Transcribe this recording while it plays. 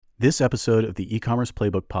This episode of the E-commerce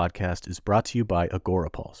Playbook podcast is brought to you by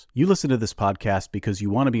Agorapulse. You listen to this podcast because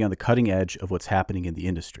you want to be on the cutting edge of what's happening in the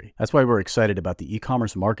industry. That's why we're excited about the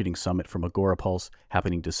E-commerce Marketing Summit from Agorapulse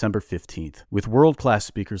happening December 15th. With world-class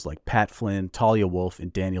speakers like Pat Flynn, Talia Wolf,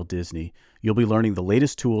 and Daniel Disney, you'll be learning the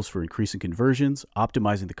latest tools for increasing conversions,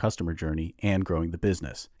 optimizing the customer journey, and growing the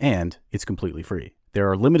business. And it's completely free. There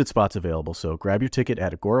are limited spots available, so grab your ticket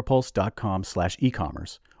at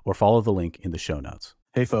agorapulse.com/ecommerce or follow the link in the show notes.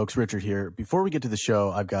 Hey folks, Richard here. Before we get to the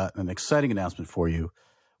show, I've got an exciting announcement for you.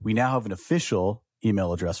 We now have an official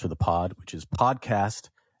email address for the pod, which is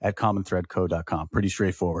podcast@commonthreadco.com. Pretty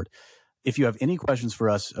straightforward. If you have any questions for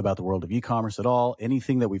us about the world of e-commerce at all,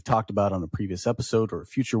 anything that we've talked about on a previous episode or a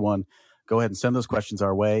future one, go ahead and send those questions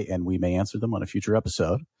our way and we may answer them on a future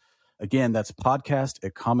episode. Again, that's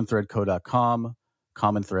podcast@commonthreadco.com,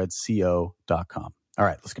 commonthreadco.com. All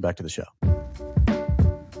right, let's get back to the show.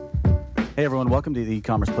 Hey everyone, welcome to the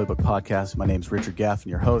E-commerce Playbook podcast. My name is Richard Gaffin,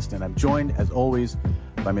 your host, and I'm joined, as always,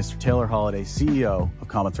 by Mr. Taylor Holiday, CEO of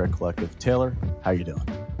Common Thread Collective. Taylor, how are you doing?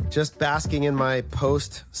 Just basking in my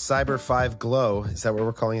post-Cyber 5 glow. Is that what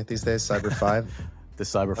we're calling it these days, Cyber 5? The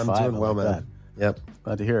Cyber 5? I'm doing well, man. Yep.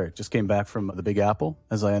 Glad to hear it. Just came back from the Big Apple,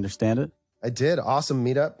 as I understand it. I did. Awesome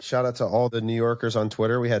meetup. Shout out to all the New Yorkers on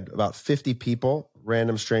Twitter. We had about 50 people,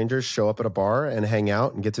 random strangers, show up at a bar and hang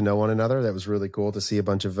out and get to know one another. That was really cool to see a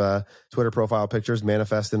bunch of Twitter profile pictures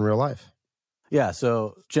manifest in real life. Yeah,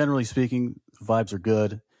 so generally speaking, vibes are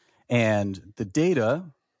good. And the data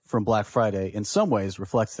from Black Friday in some ways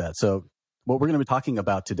reflects that. So what we're going to be talking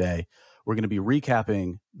about today, we're going to be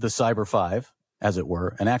recapping the Cyber 5, as it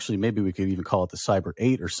were. And actually, maybe we could even call it the Cyber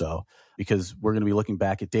 8 or so, because we're going to be looking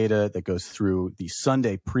back at data that goes through the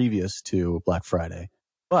Sunday previous to Black Friday.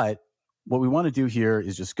 But what we want to do here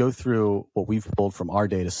is just go through what we've pulled from our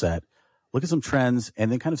data set, look at some trends,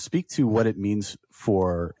 and then kind of speak to what it means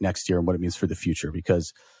for next year and what it means for the future.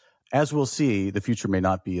 Because as we'll see, the future may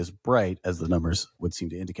not be as bright as the numbers would seem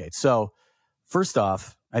to indicate. So first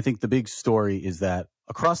off, I think the big story is that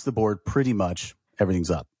across the board, pretty much everything's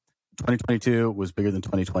up. 2022 was bigger than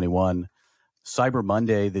 2021. Cyber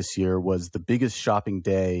Monday this year was the biggest shopping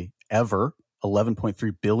day ever,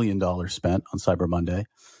 $11.3 billion spent on Cyber Monday.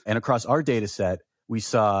 And across our data set, we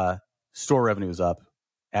saw store revenue is up,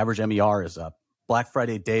 average MER is up, Black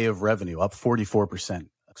Friday day of revenue up 44%,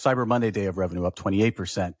 Cyber Monday day of revenue up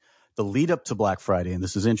 28%. The lead up to Black Friday, and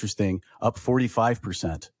this is interesting, up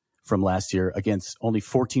 45% from last year against only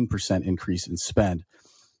 14% increase in spend.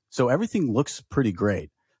 So everything looks pretty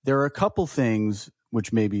great. There are a couple things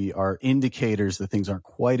which maybe are indicators that things aren't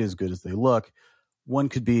quite as good as they look. One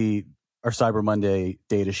could be our Cyber Monday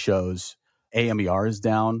data shows AMER is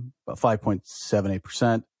down about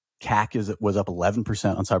 5.78%. CAC was up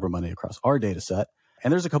 11% on Cyber Monday across our data set.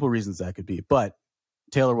 And there's a couple of reasons that could be. But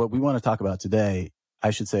Taylor, what we want to talk about today, I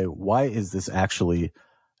should say, why is this actually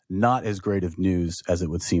not as great of news as it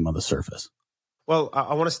would seem on the surface? Well,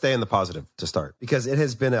 I want to stay in the positive to start because it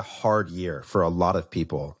has been a hard year for a lot of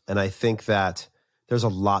people. And I think that there's a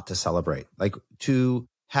lot to celebrate. Like to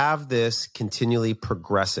have this continually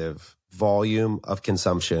progressive volume of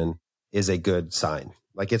consumption is a good sign.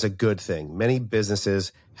 Like it's a good thing. Many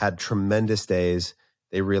businesses had tremendous days.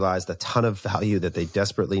 They realized a ton of value that they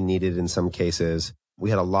desperately needed in some cases. We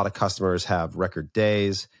had a lot of customers have record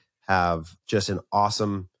days, have just an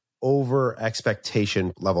awesome over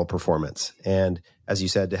expectation level performance. And as you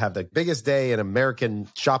said, to have the biggest day in American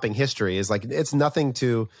shopping history is like, it's nothing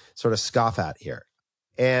to sort of scoff at here.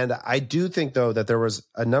 And I do think though, that there was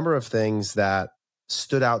a number of things that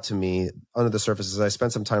stood out to me under the surface as I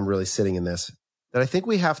spent some time really sitting in this that I think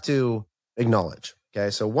we have to acknowledge.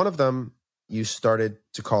 Okay. So one of them you started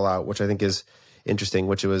to call out, which I think is interesting,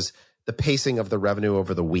 which was the pacing of the revenue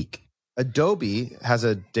over the week. Adobe has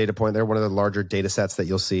a data point there, one of the larger data sets that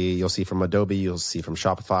you'll see from Adobe, you'll see from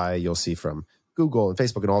Shopify, you'll see from Google and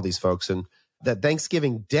Facebook and all these folks. And that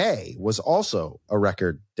Thanksgiving Day was also a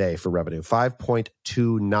record day for revenue,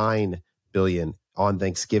 $5.29 billion on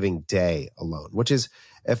Thanksgiving Day alone, which is,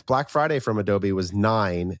 if Black Friday from Adobe was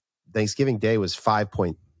 9, Thanksgiving Day was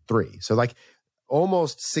 5.3. So like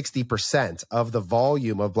almost 60% of the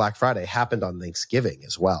volume of Black Friday happened on Thanksgiving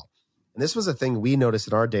as well. And this was a thing we noticed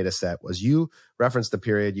in our data set was you referenced the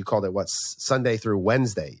period, you called it Sunday through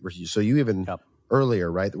Wednesday. So you even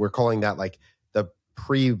earlier, right? We're calling that like the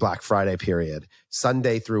pre-Black Friday period,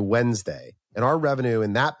 Sunday through Wednesday. And our revenue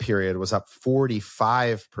in that period was up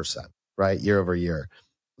 45%, right? Year over year.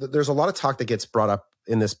 There's a lot of talk that gets brought up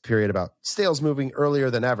in this period about sales moving earlier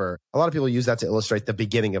than ever. A lot of people use that to illustrate the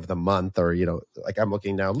beginning of the month, or, you know, like I'm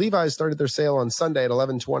looking now, Levi's started their sale on Sunday at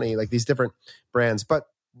 11:20, like these different brands. But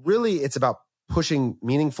really, it's about pushing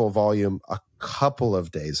meaningful volume a couple of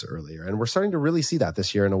days earlier. And we're starting to really see that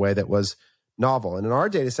this year in a way that was novel. And in our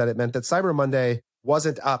data set, it meant that Cyber Monday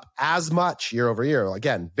wasn't up as much year over year.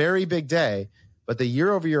 Again, very big day, but the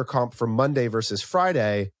year over year comp for Monday versus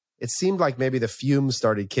Friday, it seemed like maybe the fumes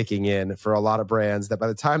started kicking in for a lot of brands that by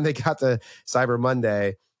the time they got to Cyber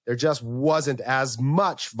Monday, there just wasn't as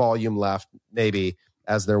much volume left maybe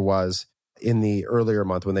as there was in the earlier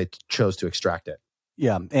month when they chose to extract it.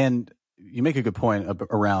 Yeah. And you make a good point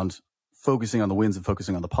around focusing on the wins and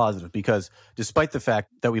focusing on the positive, because despite the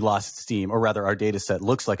fact that we lost steam, or rather our data set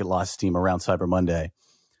looks like it lost steam around Cyber Monday,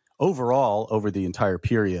 overall, over the entire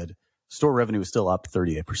period, store revenue is still up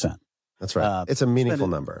 38%. That's right. It's a meaningful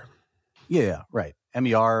number. Yeah, right.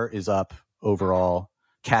 MER is up overall.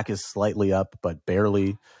 CAC is slightly up, but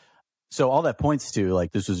barely. So all that points to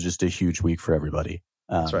like this was just a huge week for everybody.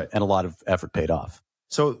 That's right. And a lot of effort paid off.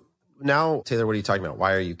 So now, Taylor, what are you talking about?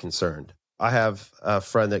 Why are you concerned? I have a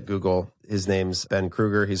friend at Google. His name's Ben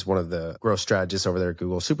Kruger. He's one of the growth strategists over there at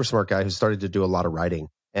Google. Super smart guy who started to do a lot of writing.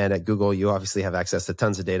 And at Google, you obviously have access to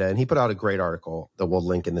tons of data. And he put out a great article that we'll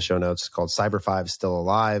link in the show notes called Cyber 5 Still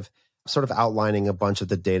Alive, sort of outlining a bunch of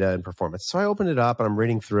the data and performance. So I opened it up and I'm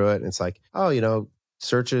reading through it. And it's like, oh,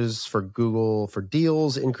 searches for Google for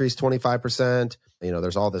deals increased 25%.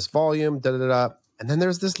 There's all this volume, And then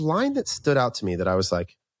there's this line that stood out to me that I was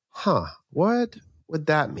like, what would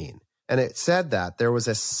that mean? And it said that there was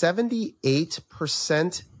a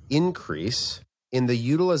 78% increase in the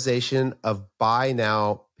utilization of buy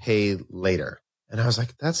now, pay later. And I was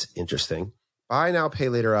like, that's interesting. Buy now, pay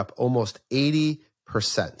later up almost 80%.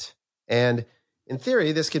 And in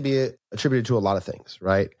theory, this could be attributed to a lot of things,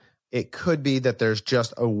 right? It could be that there's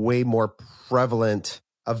just a way more prevalent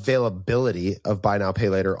availability of buy now, pay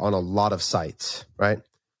later on a lot of sites, right?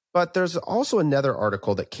 But there's also another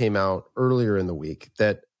article that came out earlier in the week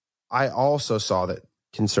that I also saw that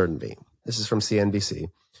concerned me. This is from CNBC.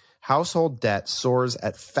 Household debt soars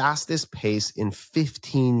at fastest pace in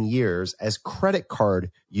 15 years as credit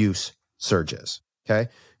card use surges. Okay.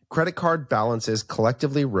 Credit card balances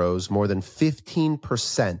collectively rose more than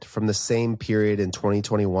 15% from the same period in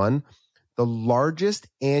 2021, the largest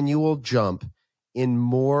annual jump in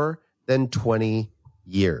more than 20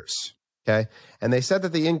 years. Okay. And they said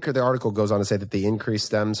that the article goes on to say that the increase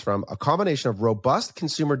stems from a combination of robust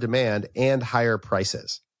consumer demand and higher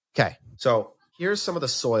prices. Okay. So here's some of the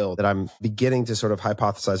soil that I'm beginning to sort of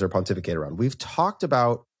hypothesize or pontificate around. We've talked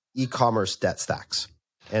about e-commerce debt stacks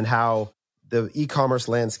and how the e-commerce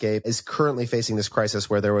landscape is currently facing this crisis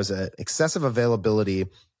where there was an excessive availability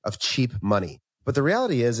of cheap money. But the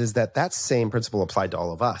reality is that same principle applied to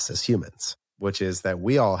all of us as humans, which is that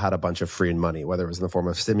we all had a bunch of free money, whether it was in the form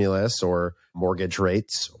of stimulus or mortgage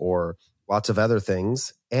rates or lots of other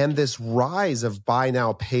things. And this rise of buy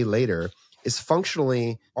now, pay later is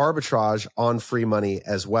functionally arbitrage on free money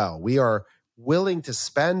as well. We are willing to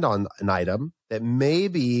spend on an item that may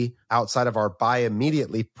be outside of our buy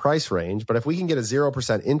immediately price range, but if we can get a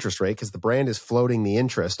 0% interest rate because the brand is floating the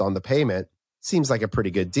interest on the payment, seems like a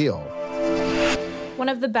pretty good deal. One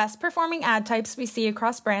of the best performing ad types we see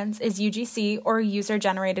across brands is UGC, or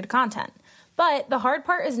user-generated content. But the hard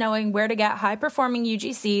part is knowing where to get high-performing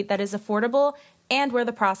UGC that is affordable and where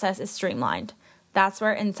the process is streamlined. That's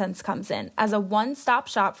where Insense comes in, as a one-stop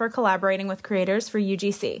shop for collaborating with creators for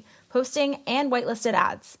UGC, posting, and whitelisted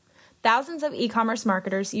ads. Thousands of e-commerce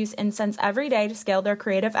marketers use Insense every day to scale their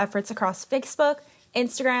creative efforts across Facebook,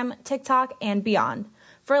 Instagram, TikTok, and beyond.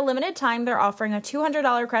 For a limited time, they're offering a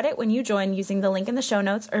 $200 credit when you join using the link in the show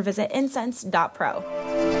notes or visit insense.pro.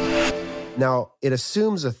 Now, it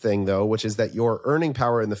assumes a thing, though, which is that your earning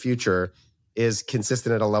power in the future is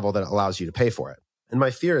consistent at a level that allows you to pay for it. And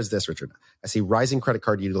my fear is this, Richard. I see rising credit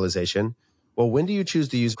card utilization. Well, when do you choose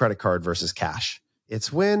to use credit card versus cash?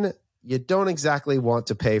 It's when you don't exactly want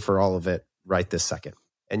to pay for all of it right this second.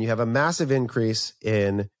 And you have a massive increase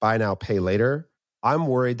in buy now, pay later. I'm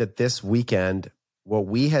worried that this weekend, what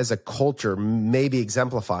we as a culture may be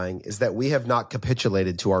exemplifying is that we have not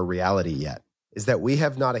capitulated to our reality yet, is that we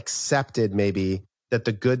have not accepted maybe that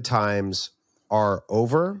the good times are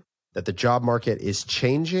over, that the job market is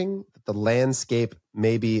changing, that the landscape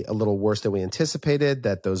may be a little worse than we anticipated,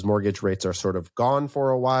 that those mortgage rates are sort of gone for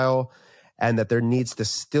a while, and that there needs to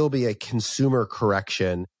still be a consumer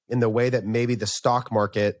correction in the way that maybe the stock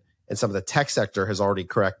market and some of the tech sector has already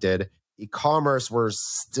corrected. E-commerce, we're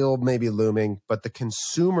still maybe looming, but the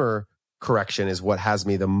consumer correction is what has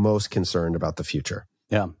me the most concerned about the future.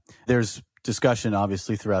 Yeah. There's discussion,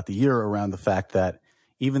 obviously, throughout the year around the fact that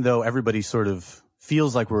even though everybody sort of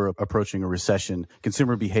feels like we're approaching a recession,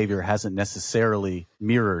 consumer behavior hasn't necessarily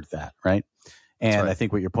mirrored that, right? And right. I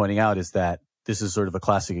think what you're pointing out is that this is sort of a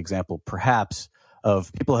classic example, perhaps,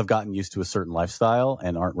 of people have gotten used to a certain lifestyle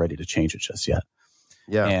and aren't ready to change it just yet.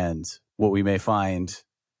 Yeah. And what we may find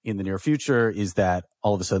in the near future is that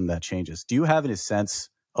all of a sudden that changes. Do you have any sense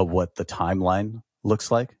of what the timeline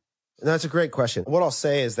looks like? That's a great question. What I'll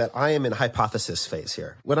say is that I am in hypothesis phase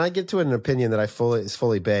here. When I get to an opinion that is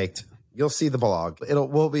fully baked, you'll see the blog.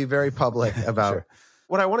 We'll be very public about Sure.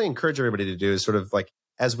 What I want to encourage everybody to do is sort of like,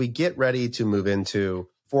 as we get ready to move into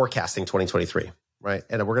forecasting 2023, right?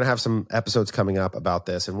 And we're going to have some episodes coming up about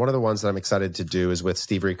this. And one of the ones that I'm excited to do is with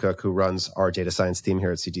Steve Recook, who runs our data science team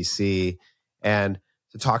here at CTC, and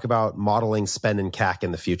to talk about modeling spend and CAC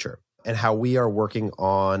in the future and how we are working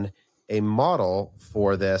on a model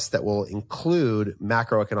for this that will include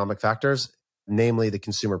macroeconomic factors, namely the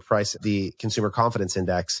consumer price, the consumer confidence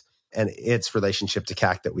index, and its relationship to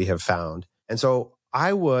CAC that we have found. And so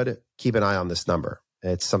I would keep an eye on this number.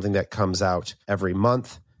 It's something that comes out every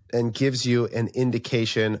month and gives you an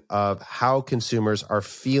indication of how consumers are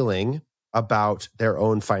feeling about their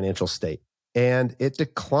own financial state. And it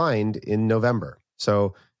declined in November.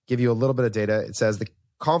 So give you a little bit of data. It says the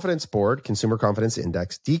Confidence Board, Consumer Confidence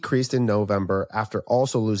Index, decreased in November after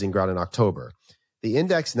also losing ground in October. The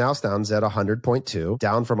index now stands at 100.2,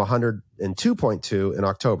 down from 102.2 in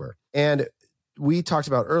October. And we talked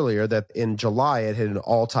about earlier that in July, it hit an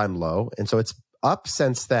all-time low. And so it's up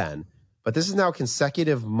since then. But this is now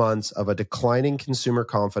consecutive months of a declining consumer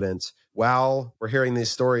confidence while we're hearing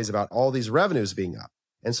these stories about all these revenues being up.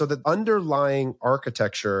 And so the underlying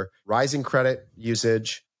architecture, rising credit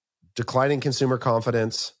usage, declining consumer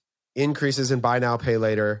confidence, increases in buy now, pay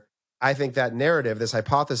later. I think that narrative, this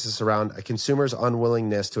hypothesis around a consumer's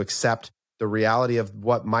unwillingness to accept the reality of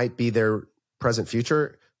what might be their present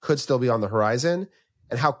future could still be on the horizon.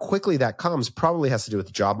 And how quickly that comes probably has to do with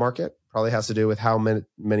the job market, probably has to do with how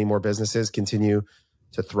many more businesses continue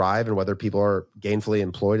to thrive and whether people are gainfully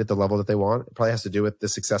employed at the level that they want. It probably has to do with the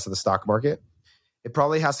success of the stock market. It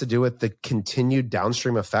probably has to do with the continued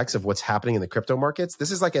downstream effects of what's happening in the crypto markets.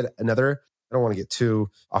 This is like another, I don't want to get too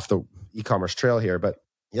off the e-commerce trail here, but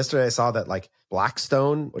yesterday I saw that like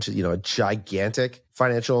Blackstone, which is, a gigantic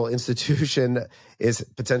financial institution, is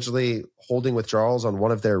potentially holding withdrawals on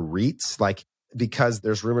one of their REITs, like because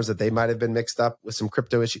there's rumors that they might have been mixed up with some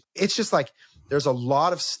crypto issue. It's just like, there's a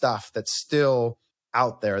lot of stuff that's still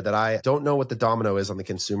out there that I don't know what the domino is on the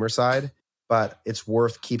consumer side, but it's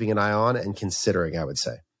worth keeping an eye on and considering, I would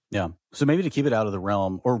say. Yeah. So maybe to keep it out of the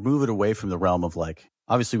realm or move it away from the realm of like,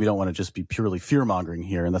 obviously we don't want to just be purely fear mongering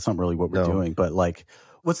here. And that's not really what we're doing, but like,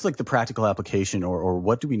 what's like the practical application or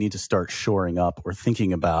what do we need to start shoring up or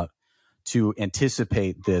thinking about to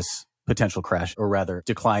anticipate this potential crash or rather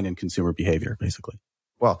decline in consumer behavior, basically?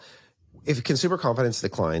 Well, if consumer confidence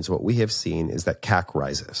declines, what we have seen is that CAC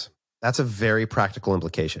rises. That's a very practical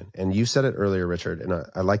implication. And you said it earlier, Richard, and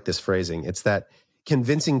I like this phrasing. It's that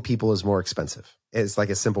convincing people is more expensive. It's like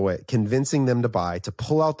a simple way. Convincing them to buy, to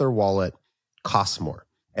pull out their wallet costs more.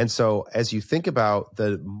 And so as you think about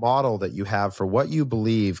the model that you have for what you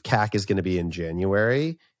believe CAC is going to be in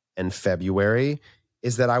January and February,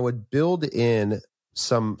 is that I would build in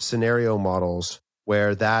some scenario models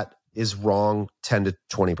where that is wrong 10 to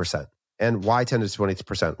 20%. And why 10 to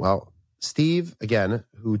 20%? Well, Steve, again,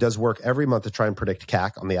 who does work every month to try and predict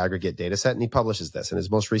CAC on the aggregate data set, and he publishes this. And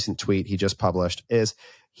his most recent tweet he just published is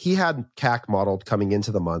he had CAC modeled coming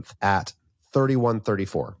into the month at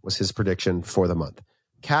 31.34 was his prediction for the month.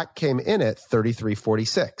 CAC came in at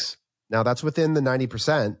 33.46. Now that's within the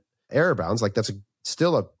 90% error bounds. Like that's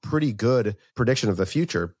still a pretty good prediction of the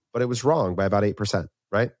future, but it was wrong by about 8%,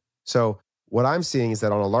 right? So what I'm seeing is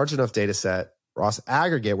that on a large enough data set, Ross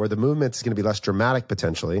aggregate, where the movement is going to be less dramatic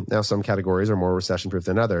potentially. Now, some categories are more recession-proof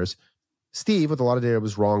than others. Steve, with a lot of data,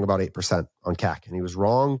 was wrong about 8% on CAC, and he was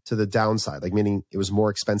wrong to the downside, like meaning it was more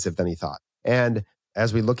expensive than he thought. And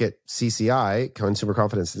as we look at CCI, Consumer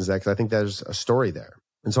Confidence Index, I think there's a story there.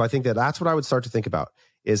 And so I think that that's what I would start to think about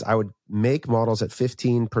is I would make models at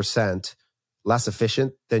 15% less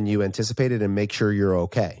efficient than you anticipated and make sure you're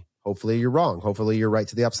okay. Hopefully you're wrong. Hopefully you're right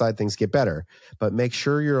to the upside, things get better. But make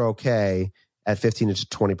sure you're okay at 15 to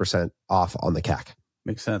 20% off on the CAC.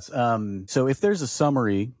 Makes sense. So if there's a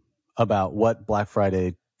summary about what Black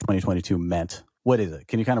Friday 2022 meant, what is it?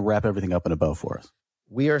 Can you kind of wrap everything up in a bow for us?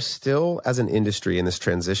 We are still, as an industry, in this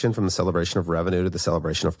transition from the celebration of revenue to the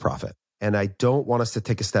celebration of profit. And I don't want us to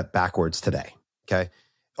take a step backwards today, okay?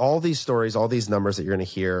 All these stories, all these numbers that you're going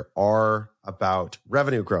to hear are about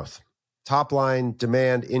revenue growth, top line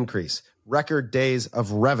demand increase, record days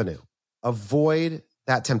of revenue. Avoid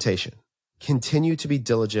that temptation. Continue to be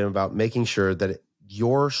diligent about making sure that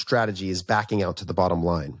your strategy is backing out to the bottom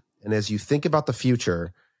line. And as you think about the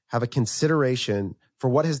future, have a consideration for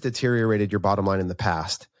what has deteriorated your bottom line in the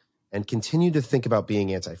past, and continue to think about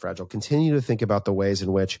being anti-fragile. Continue to think about the ways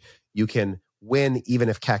in which you can win even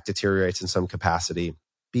if CAC deteriorates in some capacity.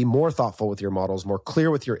 Be more thoughtful with your models, more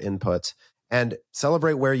clear with your inputs, and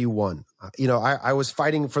celebrate where you won. I was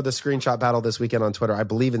fighting for the screenshot battle this weekend on Twitter. I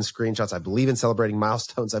believe in screenshots. I believe in celebrating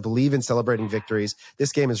milestones. I believe in celebrating victories.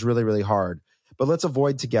 This game is really, really hard. But let's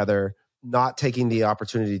avoid together not taking the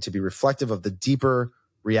opportunity to be reflective of the deeper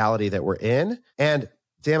reality that we're in. And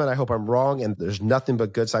damn it, I hope I'm wrong and there's nothing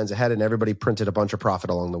but good signs ahead and everybody printed a bunch of profit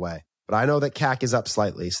along the way. But I know that CAC is up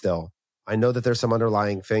slightly still. I know that there's some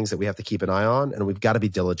underlying things that we have to keep an eye on, and we've got to be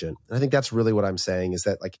diligent. And I think that's really what I'm saying, is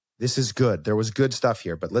that like, this is good. There was good stuff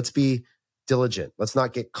here, but let's be diligent. Let's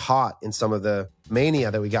not get caught in some of the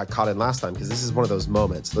mania that we got caught in last time, because this is one of those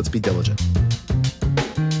moments. Let's be diligent.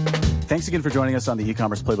 Thanks again for joining us on the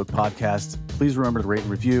E-commerce Playbook podcast. Please remember to rate and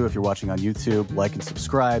review if you're watching on YouTube, like and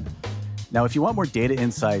subscribe. Now, if you want more data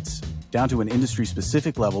insights down to an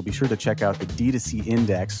industry-specific level, be sure to check out the D2C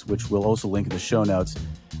Index, which we'll also link in the show notes.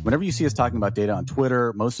 Whenever you see us talking about data on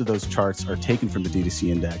Twitter, most of those charts are taken from the D2C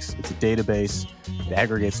Index. It's a database. It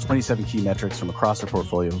aggregates 27 key metrics from across our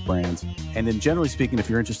portfolio of brands. And then generally speaking, if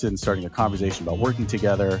you're interested in starting a conversation about working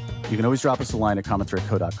together, you can always drop us a line at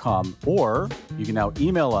commonthreadco.com, or you can now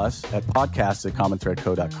email us at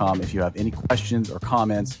podcasts@commonthreadco.com if you have any questions or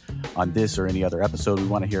comments on this or any other episode. We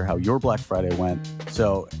want to hear how your Black Friday went.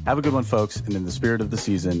 So have a good one, folks. And in the spirit of the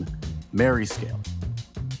season, merry scale.